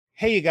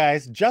Hey, you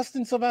guys,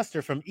 Justin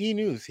Sylvester from E!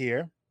 News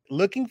here.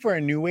 Looking for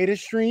a new way to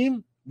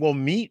stream? Well,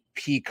 meet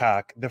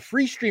Peacock, the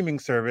free streaming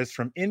service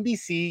from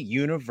NBC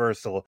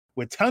Universal,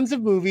 with tons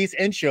of movies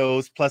and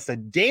shows, plus a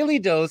daily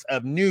dose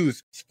of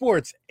news,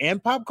 sports,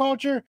 and pop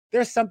culture.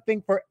 There's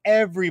something for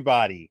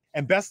everybody.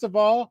 And best of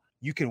all,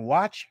 you can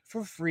watch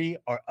for free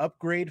or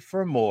upgrade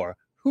for more.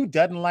 Who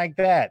doesn't like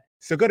that?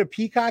 So go to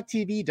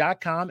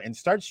peacocktv.com and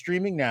start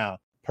streaming now.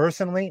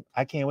 Personally,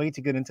 I can't wait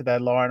to get into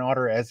that Law &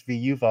 Order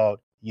SVU vault.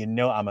 You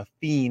know I'm a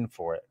fiend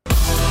for it.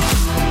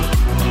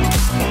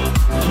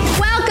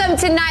 Welcome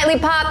to Nightly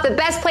Pop, the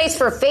best place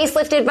for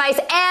facelift advice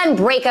and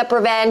breakup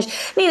revenge.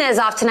 Nina is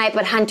off tonight,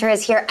 but Hunter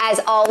is here as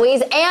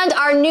always. And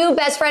our new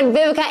best friend,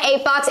 Vivica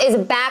A. Fox, is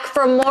back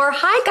for more.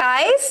 Hi,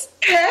 guys.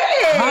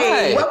 Hey.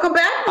 Hi. Welcome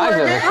back,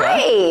 Morgan.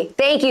 Hi.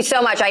 Thank you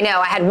so much. I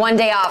know I had one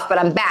day off, but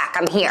I'm back.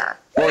 I'm here.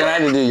 Morgan, I had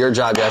to do your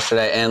job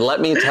yesterday, and let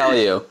me tell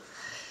you,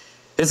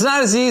 it's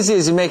not as easy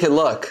as you make it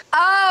look.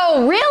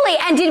 Oh, really?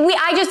 And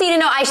I just need to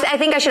know, I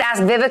think I should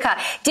ask Vivica,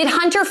 did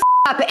Hunter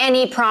up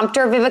any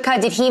prompter, Vivica?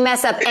 Did he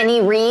mess up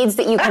any reads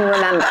that you can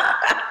remember?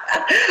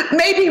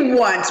 Maybe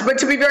once, but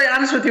to be very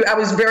honest with you, I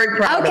was very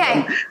proud of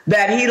him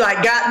that he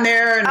got in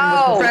there and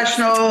was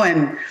professional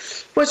and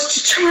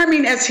was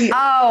charming as he.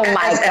 Oh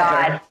my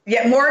God! Ever.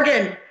 Yeah,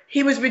 Morgan,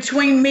 he was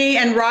between me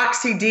and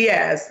Roxy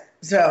Diaz,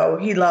 so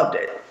he loved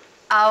it.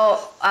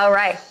 Oh, all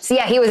right. So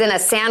yeah, he was in a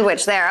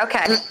sandwich there.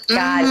 Okay.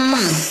 God.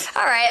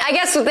 All right. I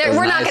guess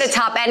we're not going to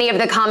top any of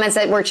the comments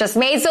that were just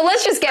made. So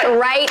let's just get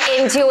right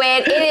into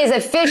it. It is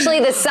officially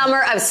the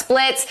summer of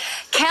splits.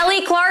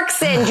 Kelly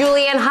Clarkson,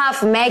 Julianne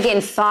Hough,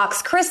 Megan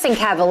Fox, Kristen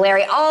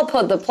Cavallari all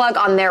pulled the plug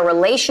on their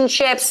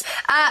relationships.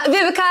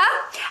 Vivica,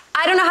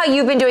 I don't know how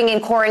you've been doing in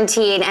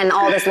quarantine and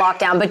all this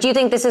lockdown, but do you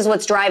think this is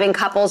what's driving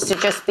couples to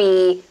just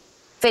be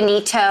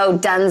finito,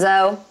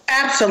 dunzo?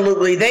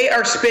 Absolutely. They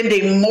are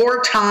spending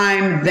more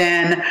time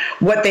than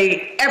what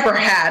they ever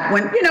had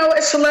when,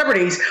 as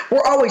celebrities,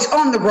 we're always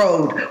on the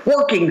road,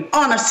 working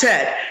on a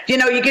set. You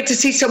get to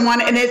see someone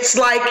and it's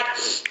like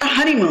a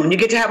honeymoon. You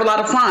get to have a lot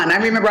of fun. I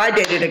remember I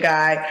dated a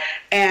guy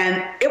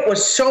and it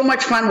was so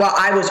much fun while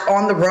I was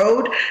on the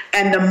road.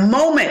 And the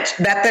moment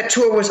that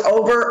tour was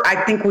over,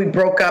 I think we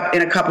broke up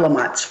in a couple of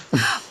months.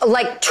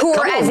 Like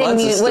tour as in,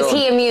 was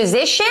he a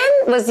musician?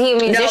 Was he a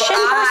musician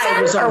I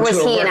was on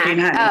tour working,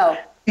 honey. Oh.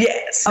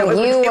 Yes. So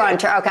you were on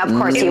tour. Okay, of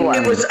course you were.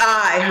 It was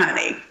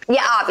honey.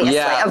 Yeah, obviously,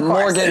 of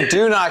course. Morgan,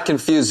 do not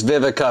confuse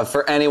Vivica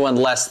for anyone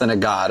less than a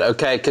god,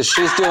 okay? Because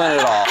she's doing it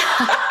all,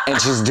 and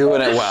she's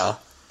doing it well.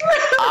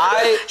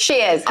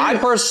 She is.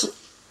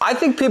 I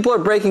think people are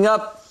breaking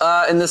up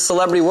in the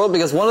celebrity world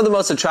because one of the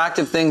most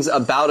attractive things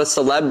about a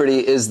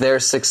celebrity is their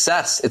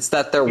success. It's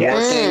that they're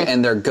working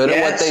and they're good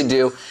at what they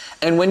do.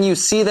 And when you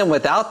see them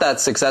without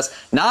that success,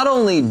 not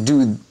only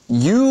do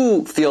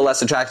you feel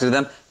less attracted to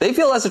them, they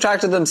feel less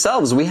attracted to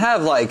themselves.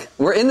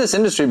 We're in this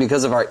industry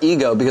because of our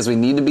ego, because we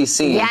need to be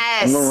seen.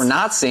 Yes. And when we're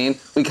not seen,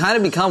 we kind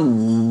of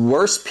become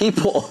worse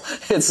people.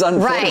 It's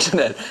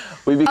unfortunate. Right.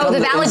 We become the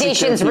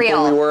validation's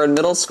real. We were in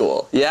middle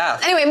school. Yeah.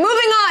 Anyway, moving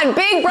on.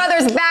 Big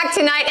Brother's back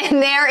tonight,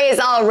 and there is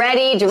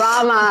already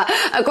drama.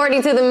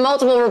 According to the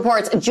multiple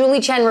reports,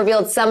 Julie Chen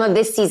revealed some of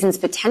this season's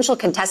potential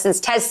contestants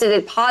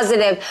tested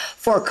positive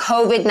for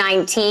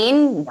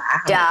COVID-19. Wow.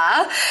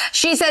 Duh.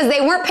 She says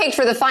they weren't picked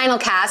for the final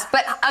cast,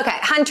 but okay,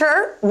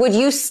 Hunter, would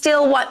you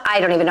still want, I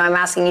don't even know, I'm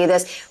asking you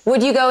this,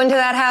 would you go into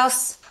that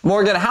house?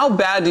 Morgan, how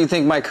bad do you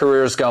think my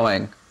career is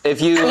going? If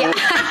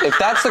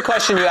that's the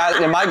question you ask,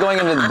 am I going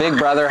into the Big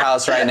Brother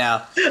house right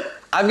now?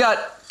 I've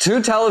got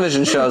 2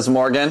 television shows,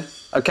 Morgan,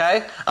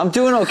 okay? I'm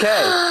doing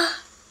okay.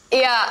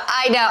 Yeah,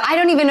 I know. I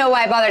don't even know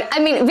why I bothered. I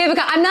mean,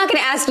 Vivica, I'm not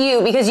going to ask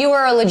you because you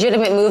are a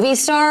legitimate movie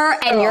star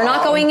and you're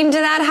not going into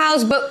that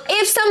house. But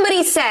if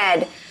somebody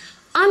said,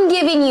 I'm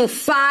giving you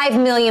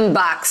 $5 million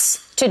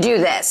to do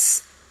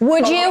this,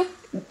 would you?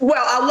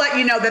 Well, I'll let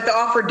you know that the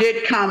offer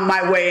did come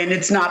my way, and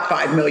it's not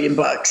 $5 million.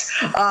 But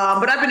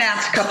I've been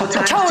asked a couple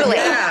times. Totally.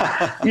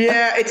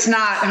 Yeah, it's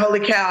not. Holy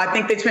cow! I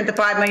think they spent the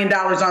 $5 million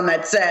on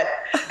that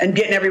set and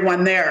getting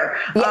everyone there.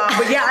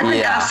 But yeah, I've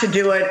been asked to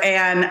do it,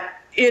 and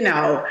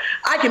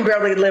I can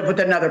barely live with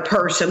another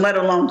person, let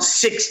alone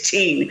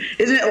 16.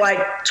 Isn't it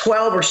like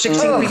 12 or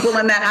 16 people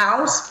in that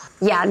house?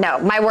 Yeah, no,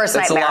 my worst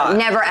nightmare.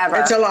 Never, ever.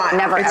 It's a lot.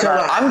 Never, it's ever.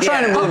 A lot. I'm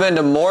trying to move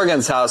into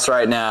Morgan's house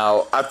right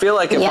now. I feel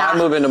like if I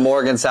move into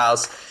Morgan's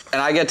house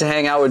and I get to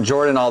hang out with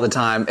Jordan all the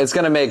time, it's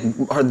going to make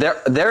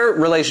their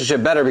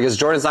relationship better because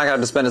Jordan's not going to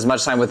have to spend as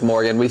much time with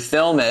Morgan. We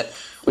film it.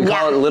 We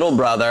call it Little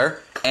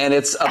Brother. And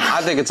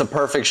I think it's a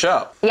perfect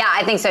show. Yeah,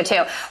 I think so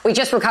too. We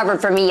just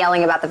recovered from me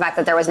yelling about the fact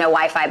that there was no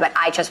Wi-Fi, but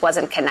I just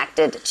wasn't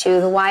connected to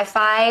the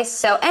Wi-Fi.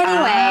 So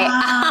anyway,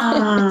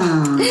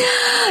 I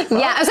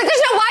was like,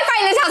 there's no Wi-Fi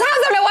in this house. How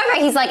is there no Wi-Fi?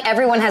 He's like,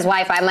 everyone has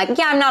Wi-Fi. I'm like,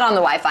 yeah, I'm not on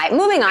the Wi-Fi.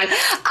 Moving on.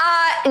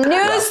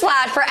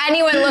 Newsflash for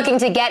anyone looking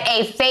to get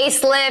a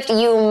facelift,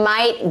 you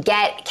might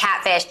get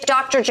Catfish.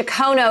 Dr.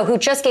 Giacono, who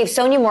just gave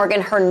Sonia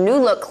Morgan her new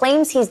look,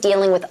 claims he's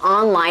dealing with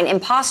online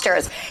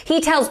imposters.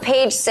 He tells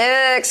Page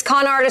 6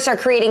 con artists are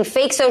creating creating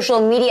fake social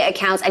media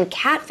accounts and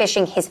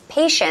catfishing his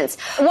patients.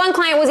 One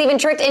client was even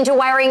tricked into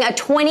wiring a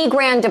 20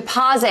 grand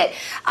deposit.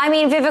 I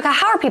mean, Vivica,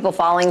 how are people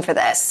falling for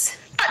this?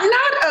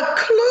 Not a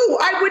clue.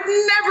 I would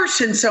never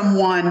send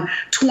someone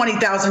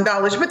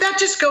 $20,000, but that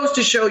just goes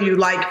to show you,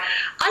 like,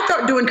 I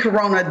thought during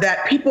Corona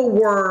that people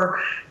were,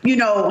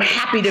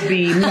 happy to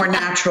be more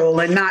natural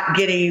and not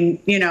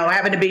getting,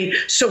 having to be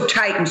so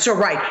tight and so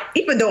right.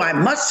 Even though I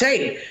must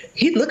say,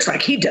 he looks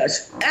like he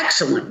does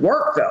excellent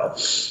work, though.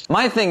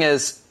 My thing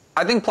is,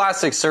 I think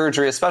plastic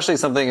surgery, especially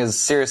something as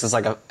serious as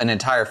like an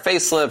entire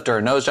facelift or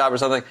a nose job or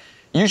something,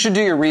 you should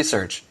do your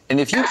research. And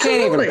if you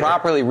can't even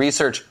properly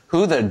research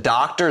who the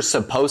doctor's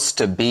supposed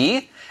to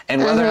be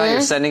and whether or not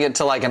you're sending it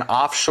to like an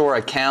offshore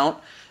account,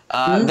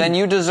 then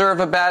you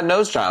deserve a bad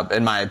nose job,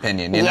 in my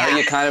opinion. You know,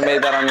 you kind of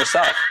made that on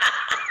yourself.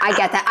 I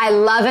get that. I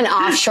love an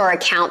offshore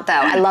account, though.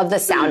 I love the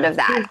sound of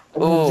that.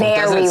 Ooh,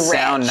 very doesn't it rich.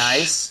 Sound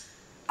nice?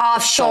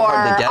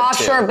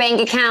 Offshore bank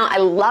account. I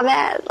love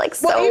it. Like,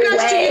 so well, you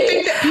guys, do you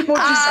think that people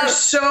just are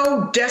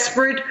so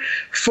desperate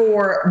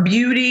for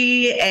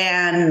beauty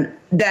and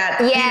that,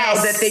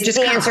 that they just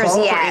can't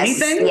fall for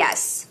anything?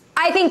 Yes.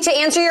 I think to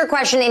answer your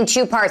question in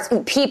two parts,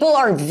 people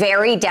are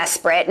very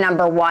desperate,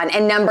 number one,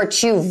 and number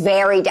two,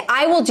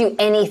 I will do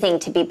anything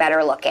to be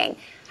better looking.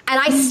 And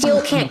I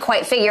still can't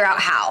quite figure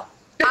out how.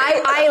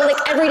 I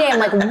like every day I'm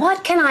like,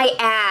 what can I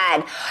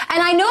add?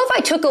 And I know if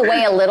I took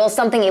away a little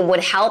something, it would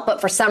help, but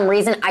for some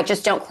reason I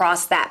just don't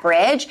cross that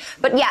bridge.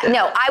 But yeah,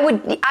 no, I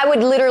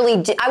would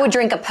literally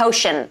drink a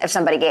potion if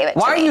somebody gave it to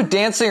me. Why are you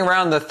dancing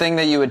around the thing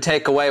that you would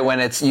take away when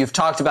you've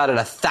talked about it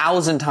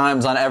 1,000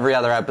 times on every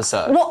other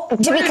episode? Well,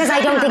 because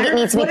I don't think it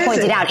needs to be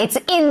pointed out. It's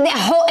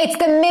it's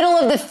the middle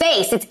of the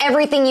face. It's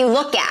everything you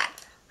look at.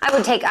 I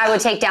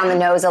would take down the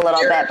nose a little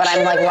bit, but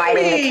I'm like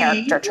riding the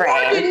character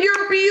train. Morgan,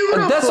 you're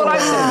beautiful. That's what I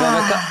said,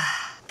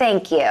 Vivica.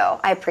 Thank you.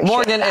 I appreciate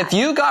Morgan, that. if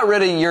you got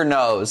rid of your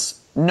nose,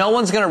 no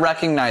one's going to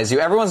recognize you.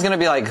 Everyone's going to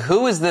be like,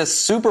 who is this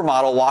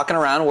supermodel walking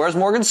around? Where's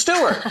Morgan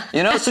Stewart?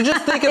 So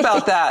just think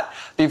about that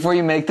before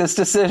you make this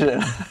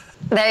decision.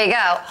 There you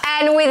go.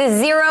 And with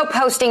zero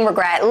posting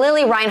regret,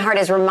 Lily Reinhart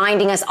is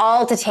reminding us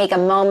all to take a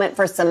moment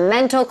for some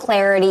mental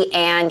clarity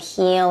and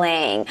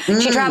healing.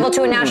 She traveled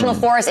to a national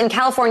forest in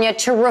California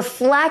to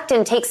reflect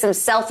and take some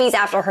selfies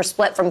after her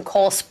split from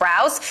Cole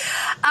Sprouse.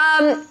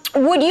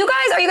 Are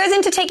you guys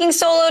into taking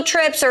solo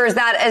trips, or is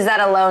that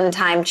alone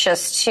time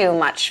just too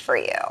much for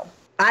you?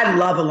 I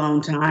love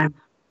alone time.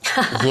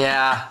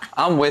 Yeah,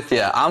 I'm with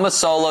you. I'm a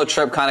solo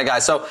trip kind of guy.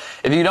 So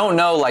if you don't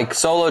know, like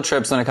solo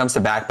trips when it comes to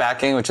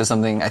backpacking, which is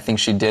something I think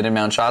she did in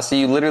Mount Shasta,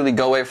 you literally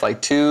go away for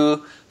like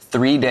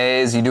 2-3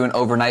 days. You do an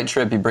overnight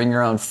trip. You bring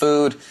your own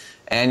food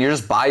and you're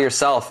just by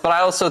yourself. But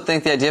I also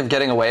think the idea of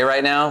getting away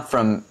right now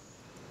from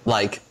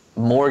like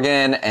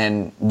Morgan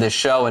and the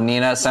show and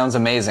Nina sounds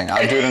amazing.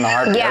 I'll do it in a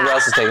heartbeat. Yeah. Everybody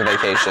else is taking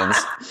vacations.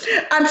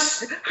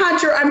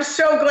 Hunter, I'm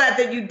so glad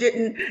that you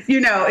didn't,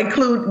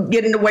 include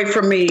getting away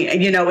from me,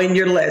 in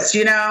your list,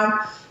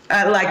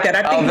 I like that.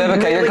 I think Vivica,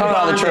 really you're coming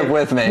on the trip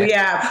with me.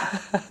 Yeah.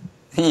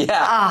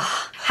 Yeah.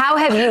 How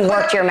have you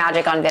worked your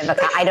magic on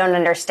Vivica? I don't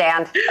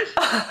understand.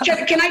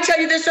 Can I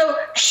tell you this, though?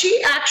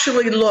 She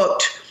actually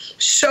looked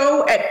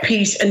so at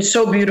peace and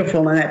so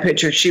beautiful in that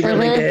picture. She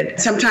really did.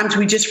 Sometimes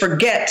we just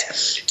forget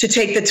to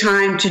take the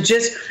time to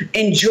just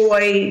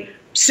enjoy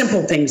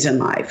simple things in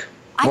life.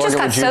 I just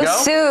got so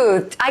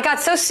soothed. I got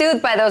so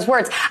soothed by those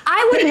words.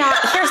 I would not,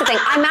 here's the thing.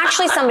 I'm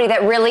actually somebody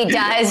that really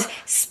does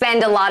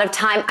spend a lot of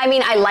time. I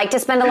mean, I like to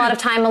spend a lot of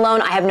time alone.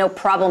 I have no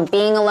problem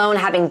being alone,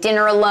 having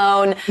dinner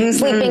alone,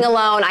 sleeping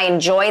alone. I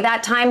enjoy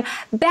that time.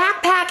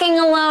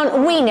 Backpacking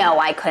alone, we know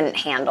I couldn't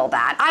handle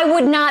that.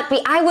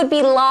 I would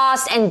be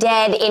lost and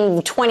dead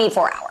in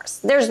 24 hours.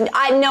 There's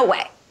no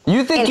way.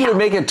 You think you would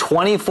make it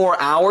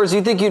 24 hours?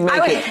 You think you'd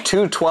make it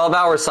 2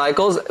 12-hour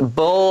cycles?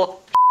 Bull.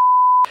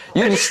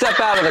 You just step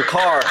out of the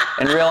car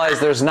and realize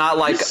there's not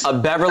like a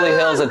Beverly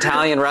Hills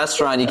Italian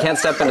restaurant. You can't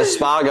step into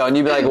Spago and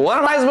you'd be like, what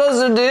am I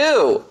supposed to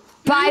do?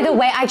 By the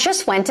way, I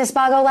just went to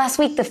Spago last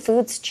week. The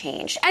food's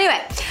changed.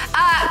 Anyway,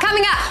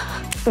 coming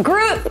up,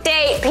 group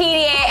date,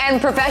 PDA,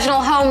 and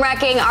professional home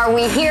wrecking. Are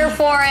we here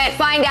for it?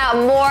 Find out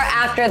more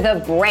after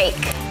the break.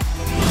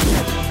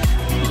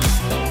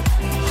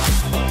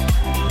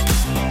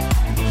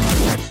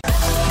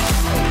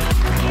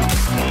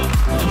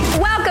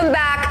 Welcome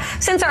back.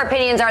 Since our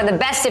opinions are the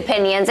best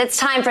opinions, it's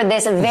time for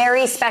this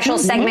very special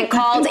segment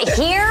called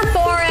Here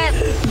For It.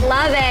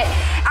 Love it.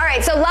 All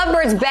right, so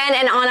lovebirds Ben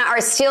and Anna are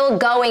still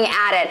going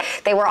at it.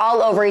 They were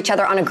all over each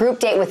other on a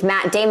group date with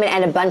Matt Damon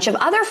and a bunch of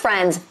other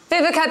friends.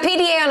 Vivica,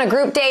 PDA on a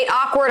group date,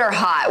 awkward or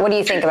hot? What do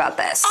you think about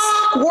this?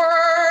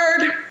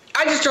 Awkward.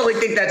 I just totally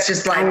think that's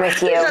just like, I'm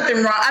with you. There's nothing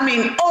wrong. I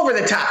mean, over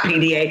the top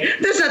PDA.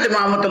 There's nothing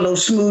wrong with the little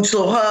smooch,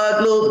 little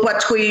hug, little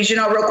butt squeeze,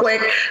 real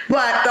quick.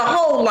 But the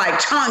whole like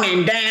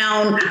tonguing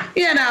down,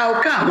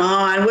 come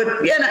on.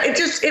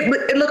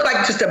 It looked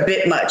like just a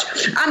bit much.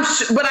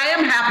 But I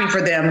am happy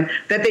for them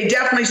that they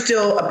definitely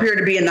still appear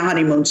to be in the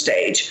honeymoon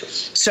stage.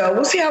 So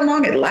we'll see how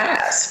long it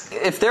lasts.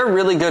 If they're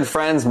really good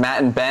friends,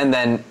 Matt and Ben,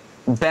 then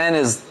Ben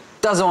is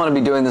doesn't want to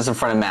be doing this in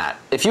front of Matt.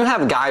 If you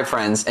have guy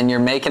friends and you're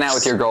making out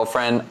with your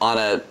girlfriend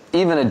on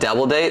even a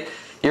double date,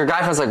 your guy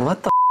friend's like,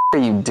 what the are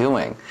you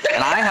doing?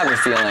 And I have a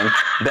feeling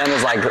Ben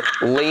is like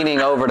leaning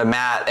over to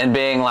Matt and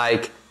being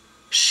like,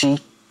 she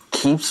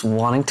keeps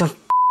wanting to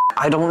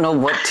I don't know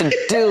what to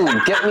do.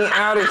 Get me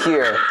out of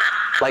here.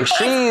 Like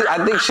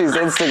I think she's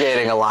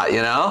instigating a lot,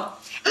 you know?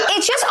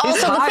 It's just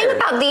also the thing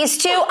about these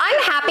two,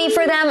 I'm happy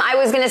for them. I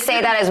was going to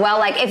say that as well.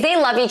 Like, if they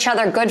love each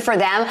other, good for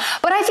them.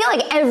 But I feel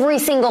like every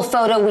single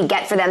photo we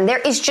get for them, there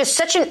is just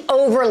such an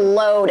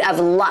overload of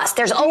lust.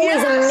 There's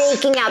always a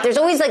making out. There's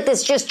always like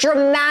this just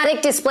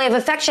dramatic display of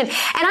affection. And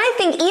I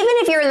think even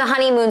if you're in the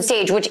honeymoon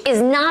stage, which is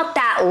not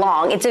that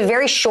long, it's a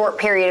very short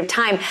period of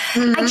time.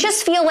 I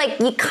just feel like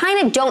you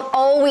kind of don't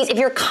always, if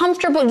you're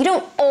comfortable, you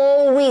don't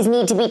always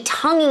need to be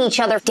tonguing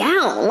each other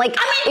down. Like,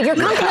 if you're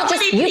comfortable,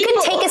 you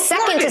can take a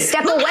second to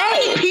step away. How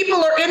many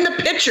people are in the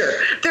picture?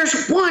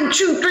 There's 1,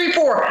 2, 3,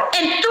 4,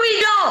 and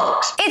 3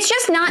 dogs. It's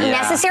just not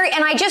necessary.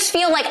 And I just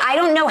feel like I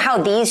don't know how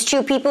these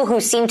two people who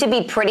seem to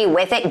be pretty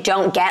with it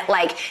don't get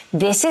like,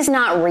 this is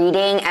not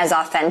reading as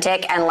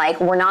authentic and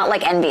like, we're not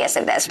like envious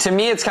of this. To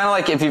me, it's kind of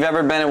like if you've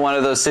ever been in one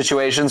of those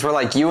situations where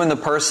like you and the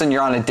person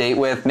you're on a date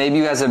with, maybe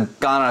you guys have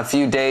gone on a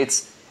few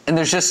dates and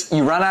there's just,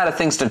 you run out of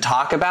things to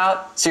talk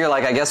about. So you're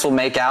like, I guess we'll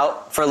make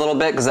out for a little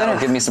bit because that'll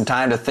give me some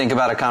time to think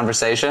about a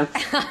conversation.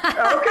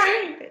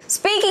 Okay.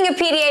 Speaking of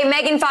PDA,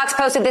 Megan Fox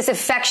posted this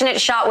affectionate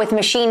shot with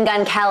Machine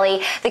Gun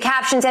Kelly. The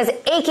caption says,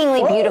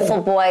 achingly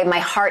beautiful boy, my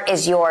heart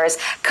is yours,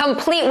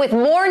 complete with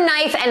more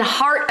knife and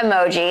heart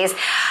emojis.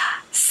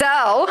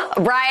 So,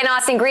 Brian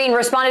Austin Green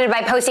responded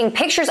by posting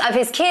pictures of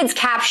his kids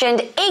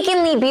captioned,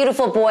 achingly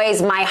beautiful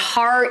boys, my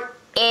heart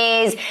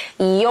is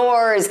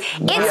yours.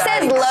 It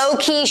says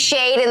low-key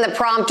shade in the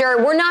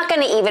prompter. We're not going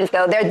to even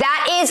go there.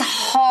 That is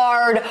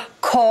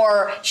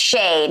hardcore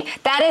shade.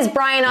 That is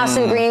Brian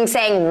Austin Green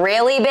saying,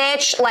 really,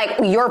 bitch? Like,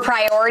 your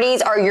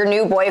priorities are your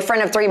new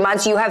boyfriend of 3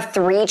 months. You have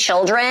 3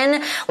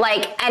 children.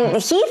 Like,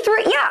 and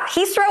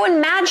he's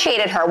throwing mad shade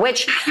at her,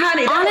 which,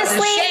 honey, that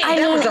honestly,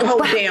 that was a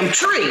whole damn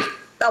tree.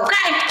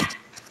 Okay.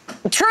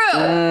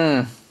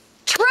 True.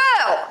 True.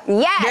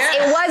 Yes,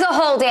 it was a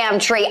whole damn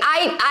tree.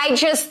 I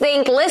just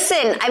think,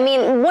 listen, I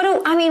mean,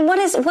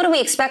 what do we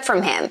expect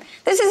from him?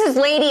 This is his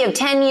lady of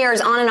 10 years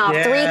on and off,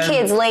 3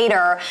 kids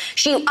later.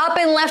 She up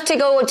and left to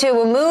go to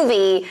a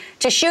movie,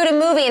 to shoot a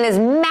movie, and is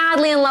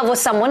madly in love with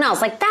someone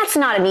else. Like, that's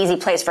not an easy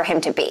place for him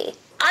to be.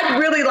 I'd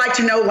really like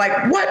to know, like,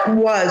 what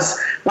was,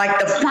 like,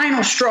 the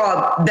final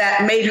straw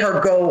that made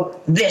her go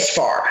this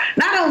far?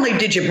 Not only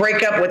did you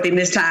break up with him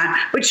this time,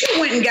 but you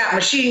went and got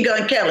Machine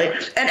Gun Kelly.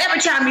 And every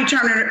time you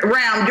turn it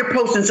around, you're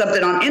posting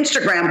something on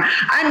Instagram.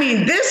 I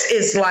mean, this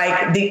is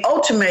like the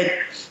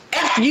ultimate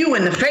F you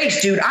in the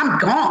face, dude. I'm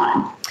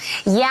gone.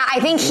 Yeah,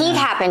 I think heat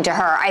happened to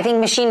her. I think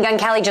Machine Gun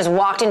Kelly just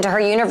walked into her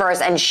universe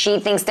and she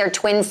thinks they're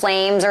twin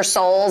flames or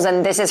souls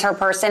and this is her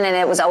person and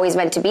it was always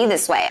meant to be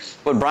this way.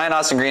 What Brian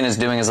Austin Green is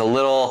doing is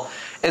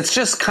it's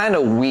just kind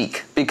of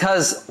weak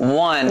because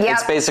one,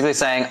 it's basically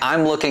saying,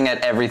 I'm looking at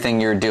everything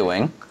you're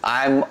doing.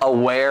 I'm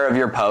aware of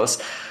your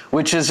posts,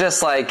 which is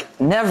just like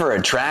never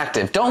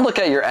attractive. Don't look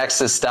at your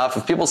ex's stuff.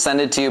 If people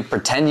send it to you,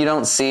 pretend you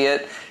don't see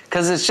it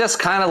because it's just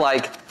kind of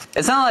like,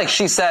 it's not like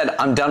she said,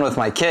 I'm done with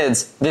my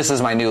kids. This is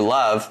my new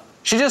love.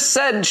 She just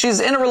said she's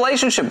in a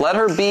relationship. Let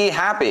her be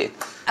happy.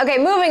 Okay,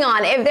 moving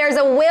on. If there's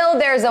a will,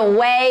 there's a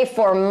way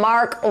for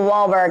Mark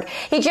Wahlberg.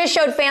 He just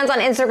showed fans on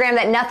Instagram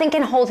that nothing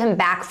can hold him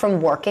back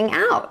from working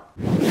out.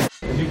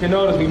 As you can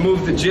notice, we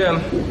moved the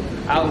gym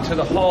out into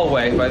the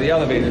hallway by the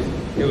elevators.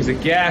 It was a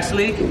gas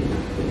leak.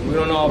 We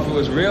don't know if it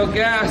was real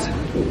gas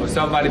or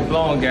somebody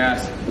blowing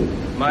gas.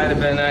 Might have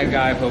been that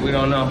guy, but we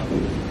don't know.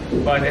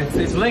 But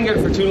it's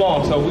lingered for too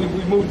long, so we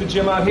moved the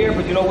gym out here,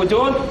 but you know what we're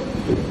doing?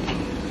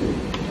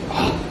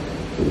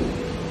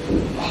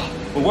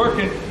 We're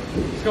working.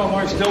 Let's go,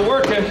 Mark, still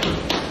working.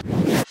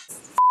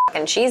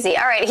 Fucking cheesy.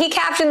 All right, he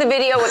captioned the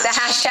video with the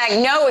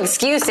hashtag no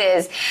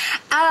excuses.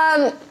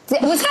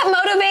 Was that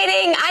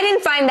motivating? I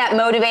didn't find that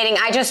motivating.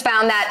 I just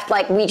found that,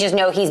 like, we just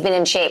know he's been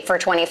in shape for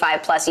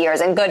 25 plus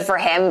years, and good for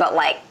him, but,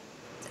 like,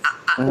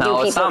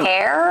 do people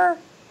care?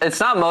 It's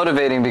not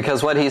motivating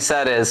because what he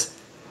said is,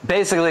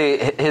 basically,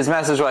 his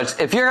message was,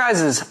 if your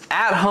guys'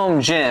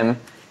 at-home gym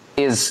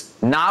is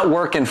not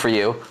working for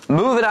you,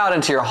 move it out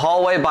into your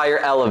hallway by your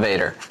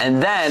elevator.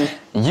 And then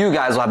you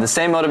guys will have the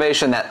same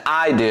motivation that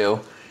I do.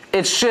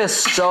 It's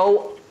just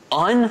so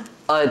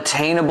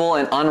unattainable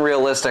and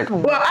unrealistic.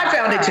 Well, I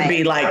found it to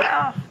be, like,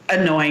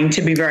 annoying,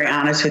 to be very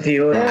honest with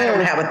you. I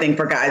don't have a thing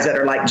for guys that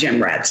are like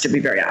gym rats, to be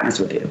very honest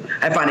with you.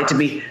 I find it to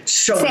be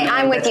so annoying.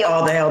 I'm with you.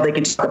 All the hell they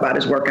can talk about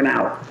is working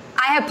out.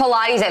 I have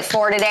Pilates at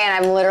 4 today,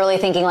 and I'm literally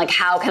thinking, like,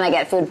 how can I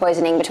get food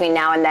poisoning between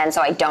now and then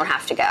so I don't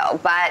have to go?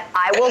 But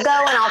I will go,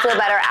 and I'll feel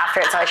better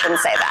after it, so I shouldn't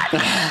say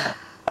that.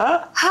 All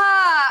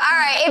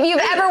right, if you've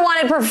ever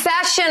wanted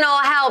professional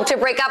help to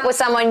break up with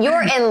someone,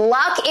 you're in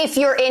luck if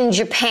you're in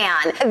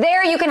Japan.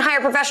 There, you can hire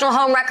professional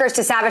home wreckers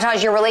to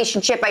sabotage your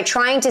relationship by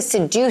trying to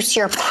seduce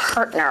your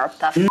partner.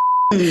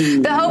 The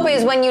The hope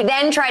is when you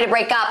then try to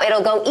break up,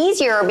 it'll go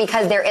easier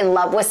because they're in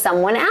love with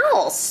someone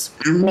else.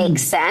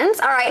 Makes sense.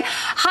 All right.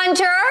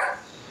 Hunter,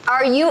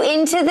 are you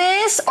into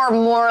this or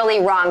morally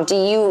wrong?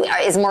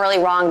 Is morally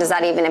wrong, does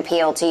that even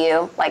appeal to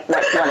you? Like,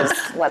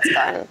 what's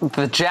fun?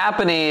 The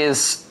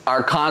Japanese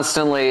are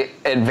constantly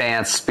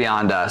advanced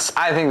beyond us.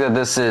 I think that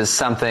this is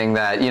something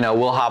that,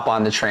 we'll hop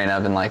on the train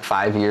of in like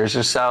 5 years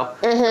or so.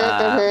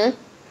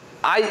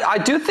 I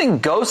do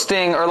think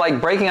ghosting or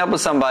like breaking up with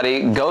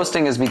somebody,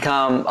 ghosting has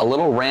become a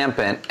little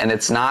rampant and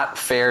it's not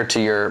fair to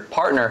your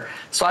partner.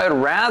 So I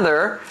would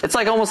rather, it's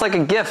like almost like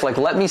a gift, like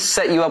let me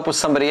set you up with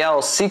somebody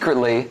else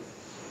secretly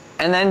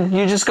and then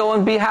you just go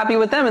and be happy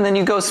with them and then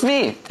you ghost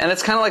me. And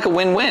it's kind of like a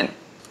win-win.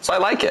 So I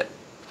like it.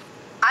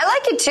 I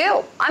like it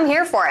too. I'm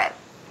here for it.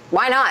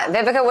 Why not?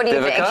 Vivica, what do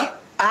you think?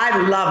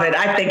 I love it.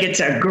 I think it's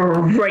a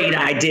great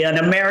idea, and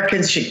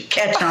Americans should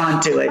catch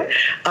on to it.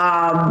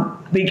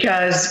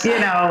 Because,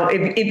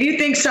 if you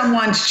think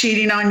someone's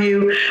cheating on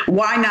you,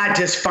 why not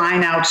just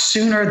find out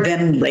sooner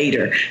than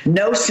later?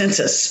 No sense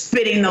of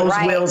spitting those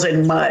wheels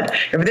in mud.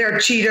 If they're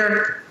a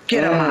cheater,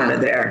 get them out of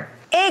there.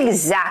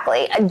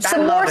 Exactly.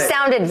 Some more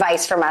sound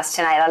advice from us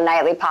tonight on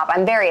Nightly Pop.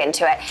 I'm very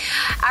into it.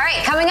 All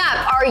right, coming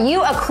up, are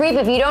you a creep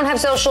if you don't have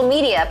social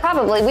media?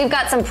 Probably. We've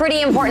got some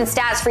pretty important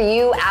stats for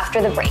you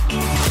after the break.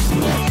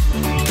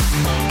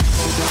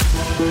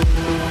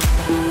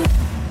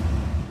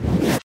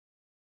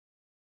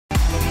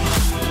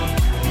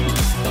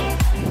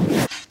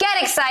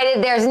 Get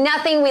excited. There's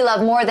nothing we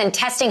love more than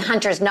testing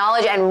Hunter's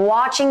knowledge and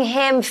watching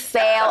him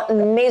fail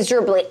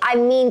miserably. I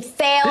mean,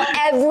 fail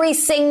every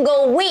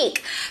single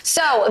week.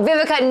 So,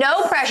 Vivica,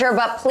 no pressure,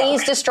 but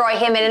please destroy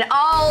him in an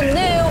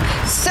all-new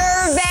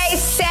survey,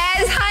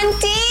 says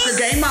Hunty.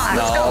 Game on.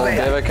 Let's go,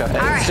 Vivica.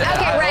 All right,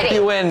 okay, ready. I hope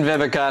you win,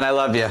 Vivica, and I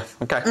love you.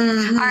 Okay.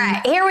 All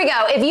right, here we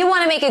go. If you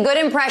want to make a good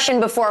impression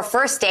before a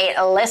first date,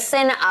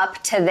 listen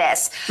up to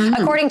this.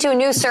 According to a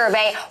new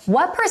survey,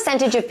 what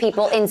percentage of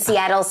people in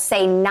Seattle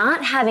say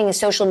not having a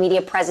social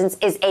media presence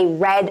is a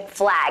red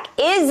flag?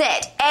 Is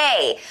it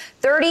A,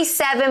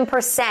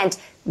 37%,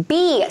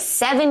 B,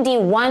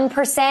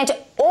 71%,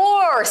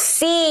 or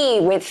C,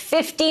 with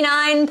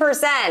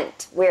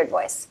 59%? Weird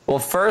voice. Well,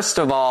 first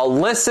of all,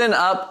 listen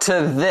up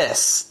to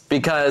this,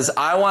 because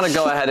I want to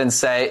go ahead and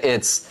say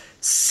it's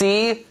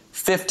C,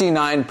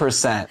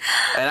 59%.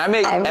 And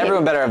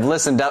everyone better have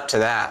listened up to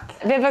that.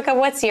 Vivica,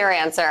 what's your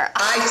answer?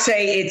 I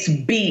say it's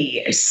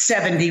B,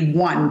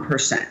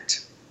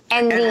 71%.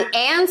 And the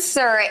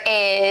answer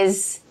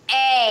is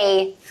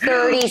A,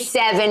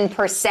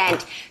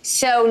 37%.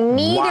 So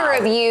neither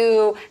of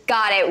you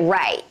got it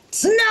right.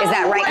 No, is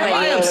that right?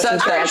 I'm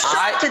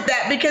shocked at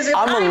that, because if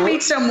I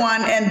meet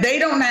someone and they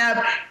don't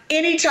have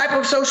any type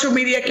of social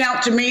media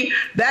account, to me,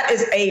 that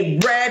is a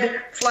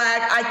red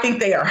flag. I think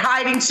they are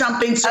hiding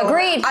something. So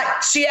agreed.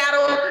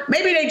 Seattle,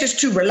 maybe they just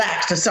too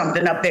relaxed or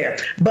something up there.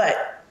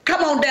 But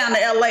come on down to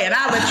LA and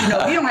I'll let you know.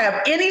 If you don't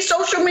have any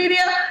social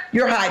media,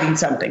 you're hiding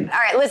something. All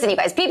right, listen, you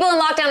guys. People in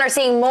lockdown are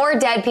seeing more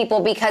dead people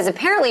because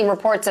apparently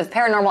reports of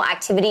paranormal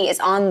activity is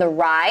on the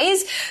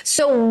rise.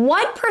 So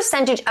what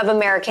percentage of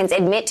Americans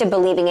admit to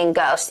believing in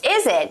ghosts?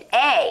 Is it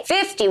A,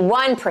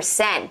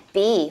 51%,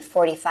 B,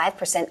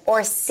 45%,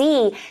 or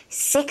C,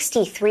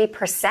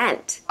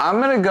 63%? I'm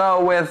going to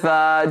go with,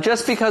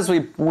 just because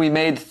we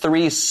made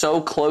three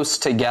so close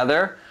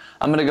together,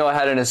 I'm going to go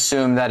ahead and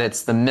assume that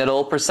it's the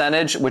middle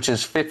percentage, which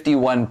is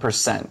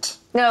 51%.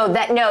 No,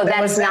 that's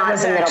not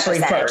the middle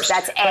percentage. First.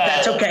 That's A. But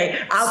that's okay.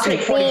 I'll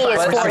take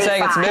 45%. I'm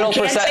saying it's middle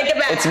percentage.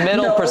 It's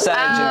middle percentage.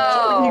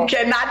 Oh. You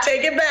cannot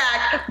take it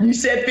back. You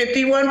said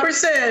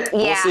 51%.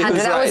 Yeah,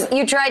 right.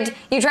 you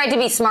tried to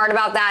be smart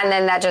about that, and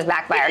then that just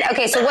backfired.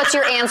 Okay, so what's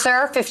your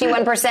answer?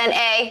 51%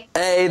 A?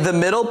 A, the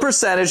middle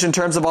percentage in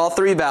terms of all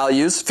three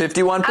values,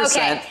 51%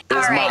 okay.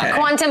 All right, mine.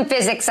 Quantum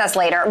physics us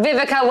later.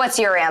 Vivica, what's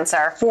your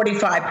answer?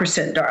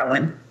 45%,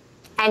 darling.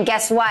 And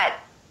guess what?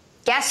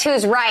 Guess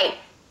who's right?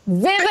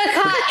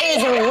 Vivica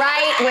is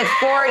right with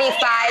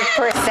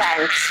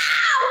 45%.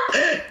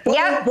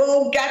 Yep.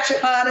 Boom, gotcha,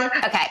 honey.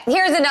 Okay,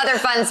 here's another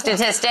fun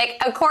statistic.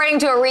 According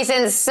to a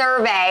recent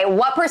survey,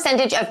 what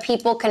percentage of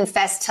people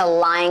confess to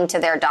lying to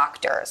their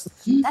doctors?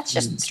 That's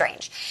just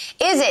strange.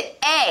 Is it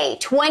A,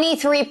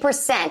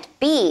 23%,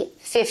 B,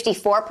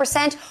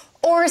 54%,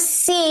 or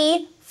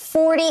C,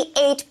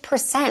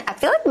 48%? I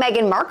feel like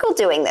Meghan Markle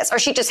doing this, or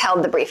she just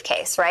held the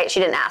briefcase, right? She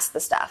didn't ask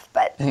the stuff,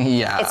 but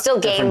yeah, it's still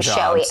game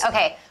showy.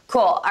 Okay,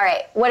 cool. All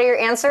right, what are your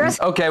answers?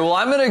 Okay, well,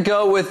 I'm going to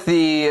go with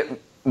the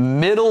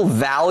middle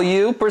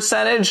value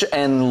percentage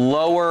and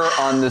lower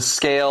on the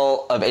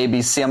scale of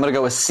ABC. I'm going to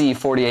go with C,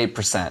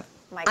 48%.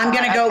 I'm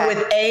going to go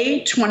with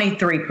A,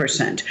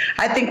 23%.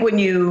 I think when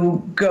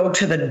you go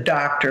to the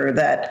doctor,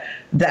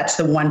 that's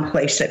the one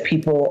place that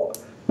people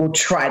will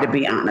try to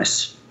be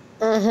honest.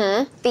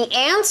 The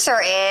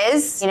answer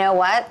is, you know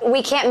what?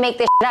 We can't make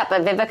this shit up,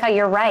 but Vivica,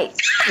 you're right.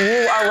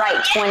 You are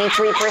right,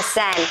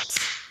 23%.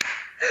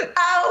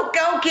 Oh,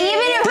 go get Even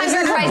if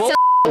Hunter tries to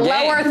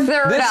lower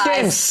third This us.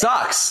 game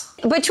sucks.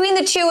 Between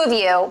the two of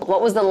you,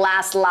 what was the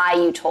last lie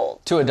you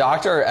told? To a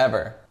doctor or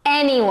ever?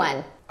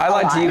 Anyone. I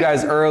lied to you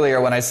guys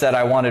earlier when I said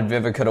I wanted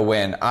Vivica to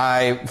win.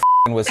 I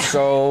was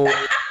so...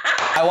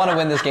 I want to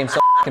win this game so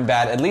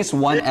bad. At least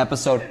one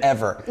episode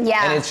ever.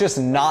 Yeah. And it's just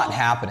not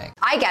happening.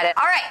 I get it.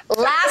 All right,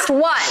 last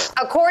one.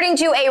 According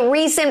to a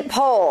recent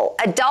poll,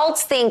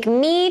 adults think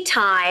me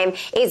time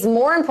is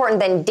more important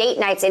than date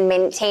nights in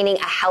maintaining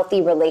a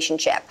healthy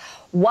relationship.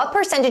 What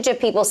percentage of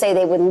people say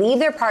they would leave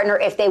their partner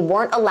if they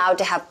weren't allowed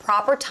to have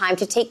proper time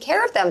to take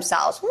care of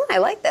themselves? I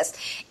like this.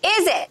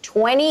 Is it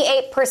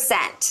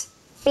 28%,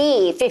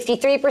 B,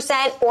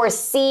 53%, or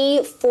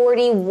C,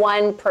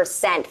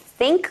 41%?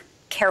 Think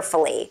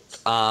carefully.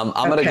 I'm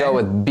going to go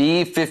with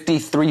B,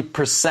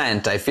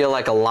 53%. I feel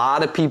like a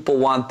lot of people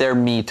want their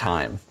me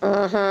time.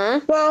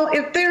 Mm-hmm. Well,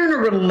 if they're in a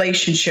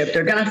relationship,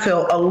 they're going to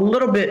feel a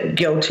little bit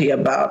guilty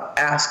about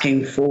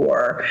asking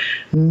for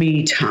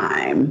me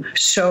time.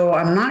 So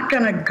I'm not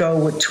going to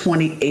go with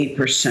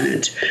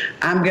 28%.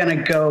 I'm going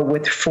to go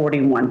with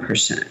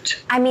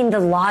 41%. I mean, the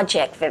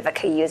logic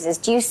Vivica uses.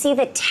 Do you see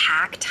the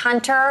tact,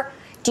 Hunter?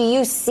 Do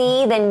you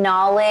see the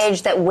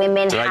knowledge that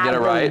women have,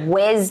 the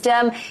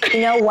wisdom?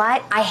 You know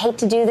what? I hate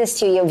to do this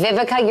to you.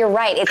 Vivica, you're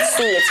right. It's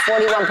C. It's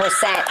 41%.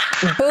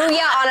 Booyah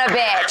on a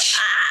bitch.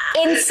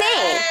 Insane.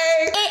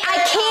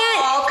 I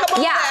can't. Come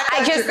on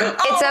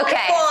back, it's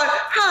okay.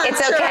 Hunter,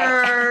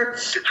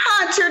 it's okay.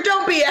 Hunter,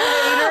 don't be a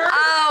hater.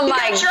 Oh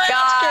my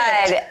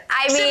God.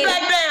 Sit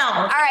back down.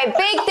 All right.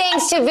 Big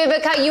thanks to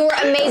Vivica. You were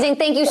amazing.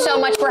 Thank you so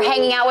much for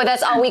hanging out with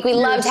us all week. We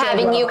loved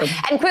having you.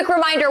 And quick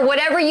reminder,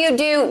 whatever you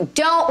do,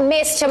 don't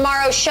miss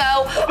tomorrow's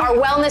show. Our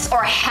wellness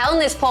or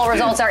hellness poll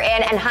results are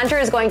in, and Hunter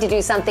is going to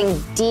do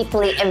something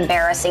deeply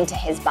embarrassing to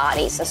his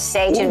body. So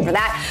stay tuned for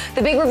that.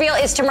 The big reveal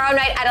is tomorrow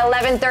night at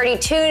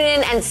 11:30. Tune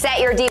in and set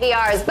your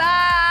DVRs.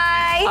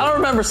 Bye. I don't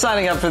remember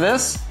signing up for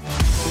this.